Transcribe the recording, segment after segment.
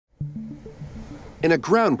In a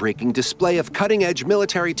groundbreaking display of cutting-edge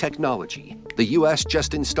military technology, the U.S.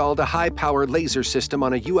 just installed a high-power laser system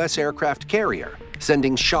on a U.S. aircraft carrier,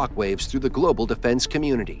 sending shockwaves through the global defense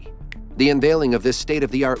community. The unveiling of this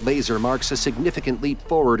state-of-the-art laser marks a significant leap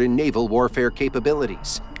forward in naval warfare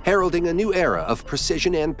capabilities, heralding a new era of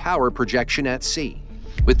precision and power projection at sea.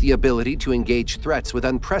 With the ability to engage threats with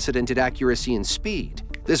unprecedented accuracy and speed,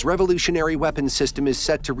 this revolutionary weapon system is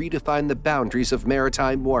set to redefine the boundaries of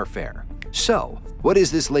maritime warfare. So, what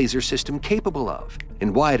is this laser system capable of?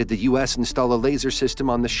 And why did the U.S. install a laser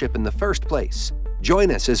system on the ship in the first place?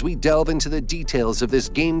 Join us as we delve into the details of this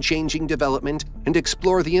game-changing development and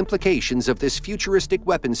explore the implications of this futuristic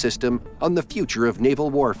weapon system on the future of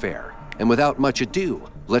naval warfare. And without much ado,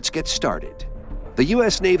 let's get started. The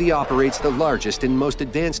U.S. Navy operates the largest and most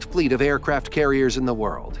advanced fleet of aircraft carriers in the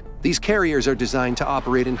world. These carriers are designed to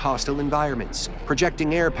operate in hostile environments,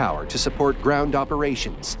 projecting air power to support ground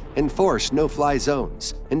operations, enforce no-fly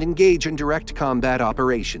zones, and engage in direct combat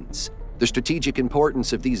operations. The strategic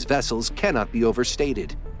importance of these vessels cannot be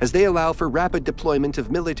overstated, as they allow for rapid deployment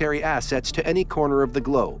of military assets to any corner of the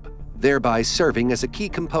globe, thereby serving as a key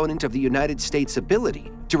component of the United States'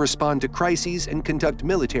 ability to respond to crises and conduct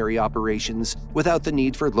military operations without the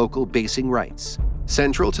need for local basing rights.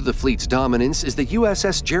 Central to the fleet's dominance is the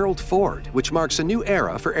USS Gerald Ford, which marks a new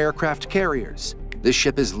era for aircraft carriers. This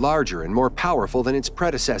ship is larger and more powerful than its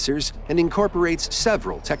predecessors and incorporates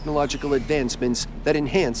several technological advancements that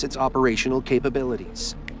enhance its operational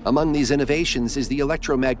capabilities. Among these innovations is the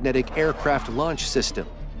Electromagnetic Aircraft Launch System,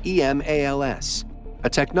 EMALS, a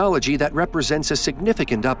technology that represents a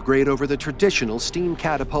significant upgrade over the traditional steam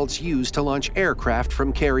catapults used to launch aircraft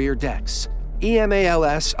from carrier decks.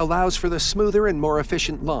 EMALS allows for the smoother and more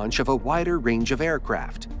efficient launch of a wider range of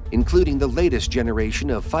aircraft, including the latest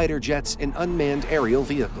generation of fighter jets and unmanned aerial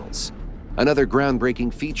vehicles. Another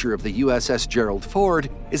groundbreaking feature of the USS Gerald Ford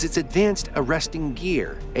is its Advanced Arresting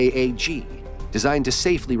Gear, AAG, designed to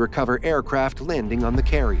safely recover aircraft landing on the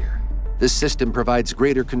carrier. This system provides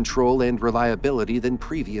greater control and reliability than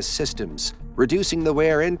previous systems, reducing the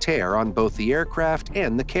wear and tear on both the aircraft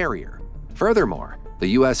and the carrier. Furthermore,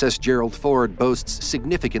 the USS Gerald Ford boasts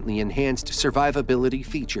significantly enhanced survivability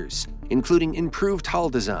features, including improved hull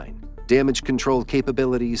design, damage control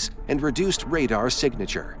capabilities, and reduced radar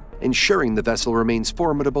signature, ensuring the vessel remains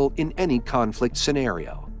formidable in any conflict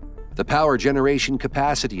scenario. The power generation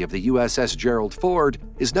capacity of the USS Gerald Ford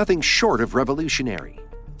is nothing short of revolutionary.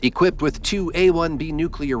 Equipped with 2 A-1B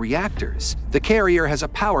nuclear reactors, the carrier has a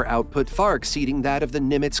power output far exceeding that of the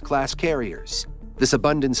Nimitz-class carriers. This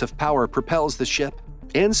abundance of power propels the ship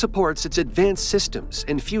and supports its advanced systems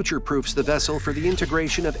and future-proofs the vessel for the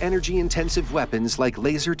integration of energy-intensive weapons like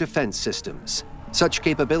laser defense systems. Such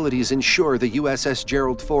capabilities ensure the USS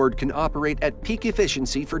Gerald Ford can operate at peak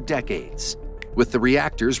efficiency for decades, with the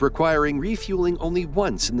reactors requiring refueling only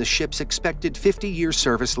once in the ship's expected 50-year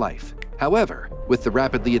service life. However, with the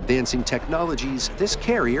rapidly advancing technologies, this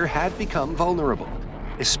carrier had become vulnerable,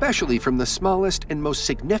 especially from the smallest and most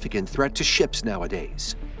significant threat to ships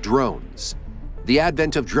nowadays: drones. The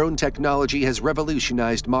advent of drone technology has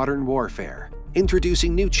revolutionized modern warfare,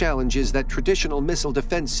 introducing new challenges that traditional missile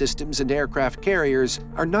defense systems and aircraft carriers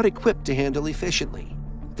are not equipped to handle efficiently.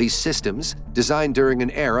 These systems, designed during an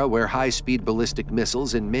era where high-speed ballistic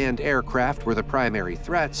missiles and manned aircraft were the primary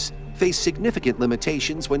threats, face significant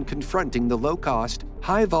limitations when confronting the low-cost,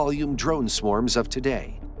 high-volume drone swarms of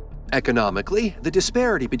today. Economically, the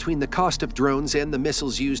disparity between the cost of drones and the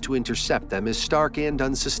missiles used to intercept them is stark and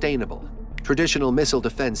unsustainable. Traditional missile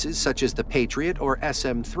defenses such as the Patriot or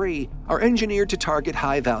SM-3 are engineered to target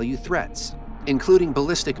high-value threats, including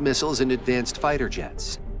ballistic missiles and advanced fighter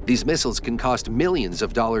jets. These missiles can cost millions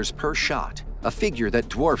of dollars per shot, a figure that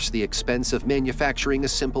dwarfs the expense of manufacturing a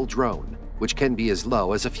simple drone, which can be as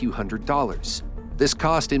low as a few $100s. This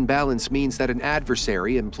cost imbalance means that an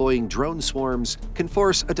adversary employing drone swarms can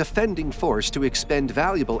force a defending force to expend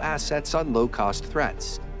valuable assets on low-cost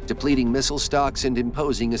threats, depleting missile stocks and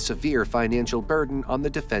imposing a severe financial burden on the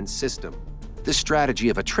defense system. This strategy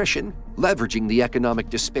of attrition, leveraging the economic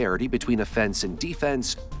disparity between offense and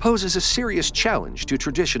defense, poses a serious challenge to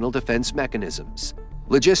traditional defense mechanisms.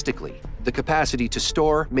 Logistically, the capacity to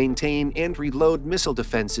store, maintain, and reload missile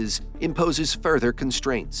defenses imposes further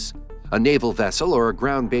constraints. A naval vessel or a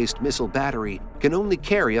ground-based missile battery can only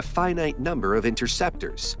carry a finite number of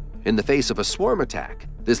interceptors. In the face of a swarm attack,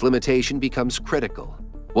 this limitation becomes critical.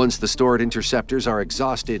 Once the stored interceptors are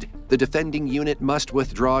exhausted, the defending unit must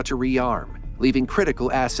withdraw to rearm, leaving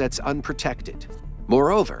critical assets unprotected.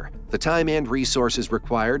 Moreover, the time and resources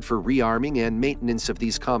required for rearming and maintenance of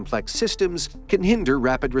these complex systems can hinder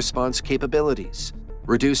rapid response capabilities.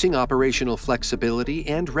 reducing operational flexibility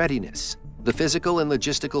and readiness. The physical and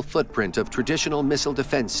logistical footprint of traditional missile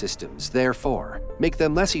defense systems, therefore, make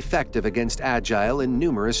them less effective against agile and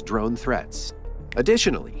numerous drone threats.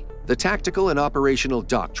 Additionally, the tactical and operational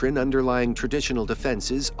doctrine underlying traditional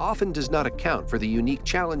defenses often does not account for the unique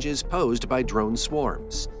challenges posed by drone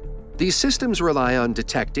swarms. These systems rely on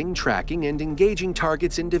detecting, tracking, and engaging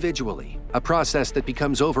targets individually, a process that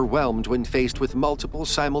becomes overwhelmed when faced with multiple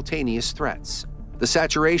simultaneous threats. The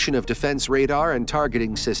saturation of defense radar and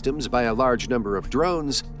targeting systems by a large number of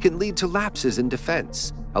drones can lead to lapses in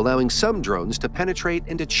defense, allowing some drones to penetrate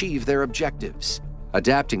and achieve their objectives.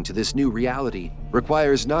 Adapting to this new reality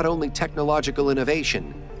requires not only technological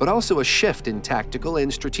innovation, but also a shift in tactical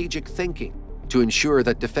and strategic thinking to ensure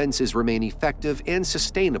that defenses remain effective and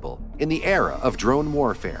sustainable in the era of drone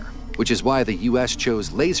warfare, which is why the US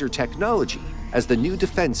chose laser technology as the new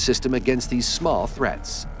defense system against these small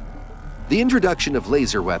threats. The introduction of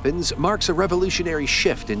laser weapons marks a revolutionary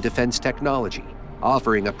shift in defense technology,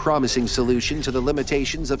 offering a promising solution to the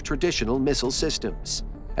limitations of traditional missile systems.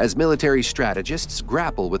 As military strategists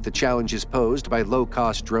grapple with the challenges posed by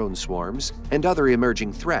low-cost drone swarms and other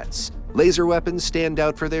emerging threats, laser weapons stand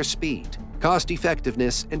out for their speed,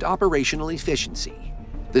 cost-effectiveness, and operational efficiency.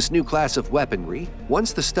 This new class of weaponry,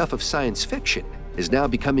 once the stuff of science fiction, is now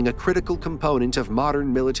becoming a critical component of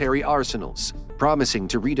modern military arsenals, promising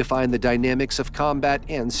to redefine the dynamics of combat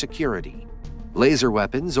and security. Laser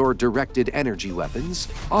weapons, or directed energy weapons,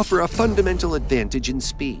 offer a fundamental advantage in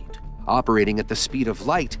speed. Operating at the speed of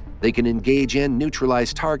light, they can engage and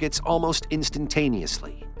neutralize targets almost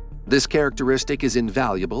instantaneously. This characteristic is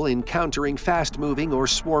invaluable in countering fast-moving or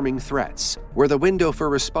swarming threats, where the window for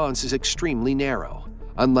response is extremely narrow.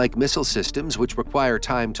 Unlike missile systems, which require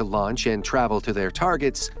time to launch and travel to their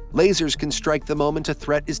targets, lasers can strike the moment a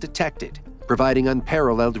threat is detected, providing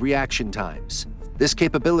unparalleled reaction times. This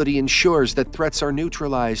capability ensures that threats are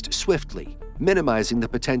neutralized swiftly, minimizing the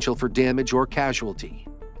potential for damage or casualty.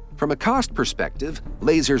 From a cost perspective,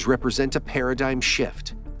 lasers represent a paradigm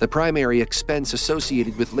shift. The primary expense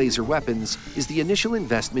associated with laser weapons is the initial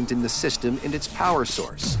investment in the system and its power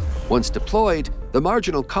source. Once deployed, the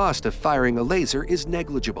marginal cost of firing a laser is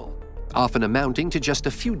negligible, often amounting to just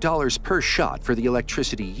a few dollars per shot for the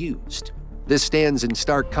electricity used. This stands in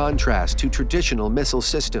stark contrast to traditional missile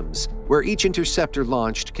systems, where each interceptor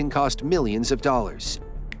launched can cost millions of dollars.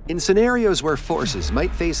 In scenarios where forces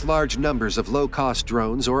might face large numbers of low-cost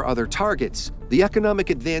drones or other targets, the economic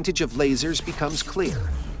advantage of lasers becomes clear.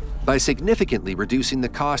 By significantly reducing the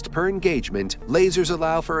cost per engagement, lasers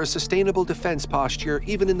allow for a sustainable defense posture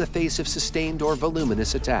even in the face of sustained or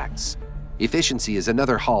voluminous attacks. Efficiency is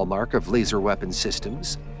another hallmark of laser weapon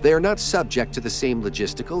systems. They are not subject to the same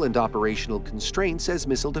logistical and operational constraints as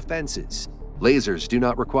missile defenses. Lasers do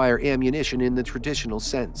not require ammunition in the traditional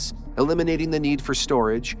sense, eliminating the need for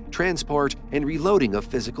storage, transport, and reloading of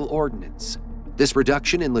physical ordnance. This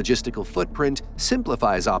reduction in logistical footprint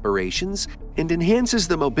simplifies operations and enhances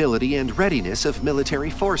the mobility and readiness of military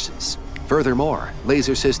forces. Furthermore,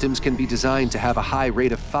 laser systems can be designed to have a high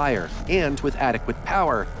rate of fire and, with adequate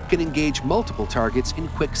power, can engage multiple targets in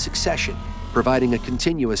quick succession, providing a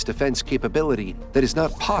continuous defense capability that is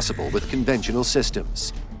not possible with conventional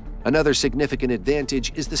systems. Another significant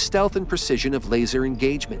advantage is the stealth and precision of laser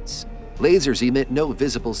engagements. Lasers emit no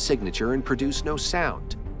visible signature and produce no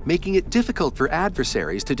sound, making it difficult for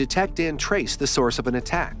adversaries to detect and trace the source of an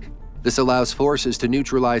attack. This allows forces to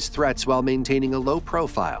neutralize threats while maintaining a low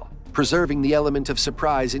profile, preserving the element of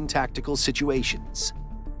surprise in tactical situations.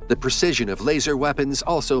 The precision of laser weapons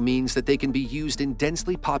also means that they can be used in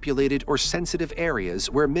densely populated or sensitive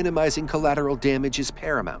areas where minimizing collateral damage is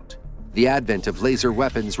paramount. The advent of laser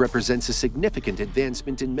weapons represents a significant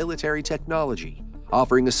advancement in military technology,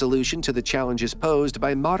 offering a solution to the challenges posed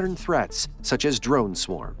by modern threats such as drone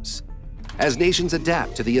swarms. As nations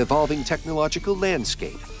adapt to the evolving technological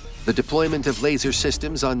landscape, the deployment of laser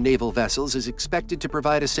systems on naval vessels is expected to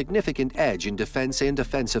provide a significant edge in defense and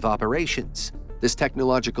offensive operations. This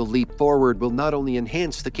technological leap forward will not only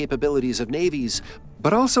enhance the capabilities of navies,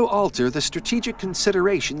 but also alter the strategic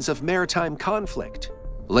considerations of maritime conflict.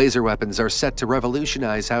 Laser weapons are set to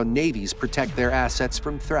revolutionize how navies protect their assets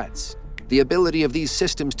from threats. The ability of these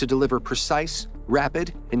systems to deliver precise,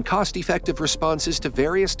 rapid, and cost-effective responses to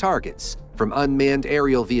various targets, from unmanned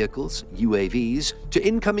aerial vehicles, UAVs, to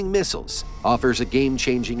incoming missiles, offers a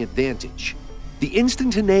game-changing advantage. The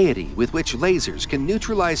instantaneity with which lasers can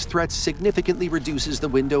neutralize threats significantly reduces the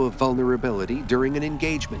window of vulnerability during an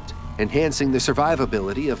engagement, enhancing the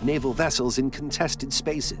survivability of naval vessels in contested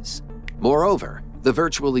spaces. Moreover, The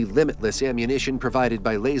virtually limitless ammunition provided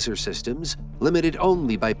by laser systems, limited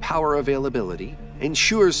only by power availability,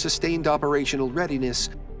 ensures sustained operational readiness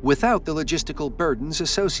without the logistical burdens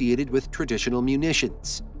associated with traditional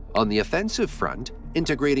munitions. On the offensive front,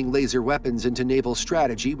 integrating laser weapons into naval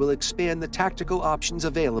strategy will expand the tactical options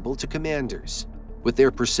available to commanders. With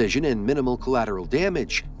their precision and minimal collateral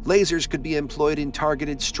damage, lasers could be employed in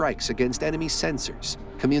targeted strikes against enemy sensors,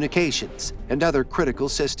 communications, and other critical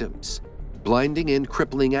systems, blinding and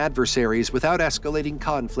crippling adversaries without escalating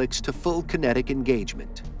conflicts to full kinetic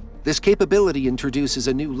engagement. This capability introduces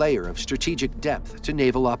a new layer of strategic depth to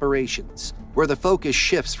naval operations, where the focus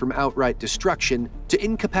shifts from outright destruction to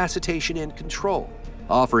incapacitation and control,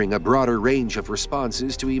 offering a broader range of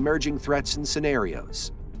responses to emerging threats and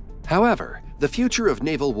scenarios. However, the future of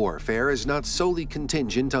naval warfare is not solely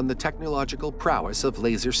contingent on the technological prowess of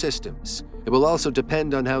laser systems. It will also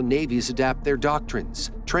depend on how navies adapt their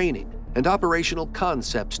doctrines, training, and operational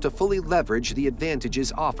concepts to fully leverage the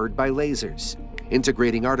advantages offered by lasers.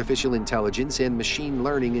 Integrating artificial intelligence and machine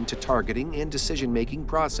learning into targeting and decision-making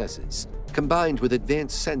processes, combined with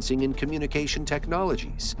advanced sensing and communication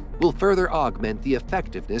technologies, will further augment the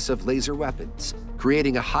effectiveness of laser weapons,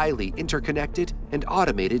 creating a highly interconnected and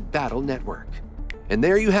automated battle network. And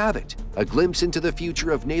there you have it, a glimpse into the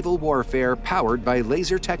future of naval warfare powered by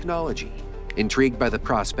laser technology. Intrigued by the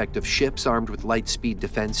prospect of ships armed with light-speed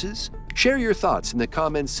defenses? Share your thoughts in the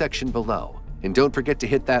comments section below. And don't forget to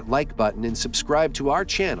hit that like button and subscribe to our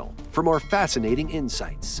channel for more fascinating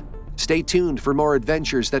insights. Stay tuned for more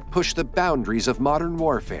adventures that push the boundaries of modern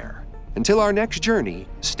warfare. Until our next journey,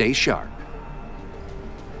 stay sharp.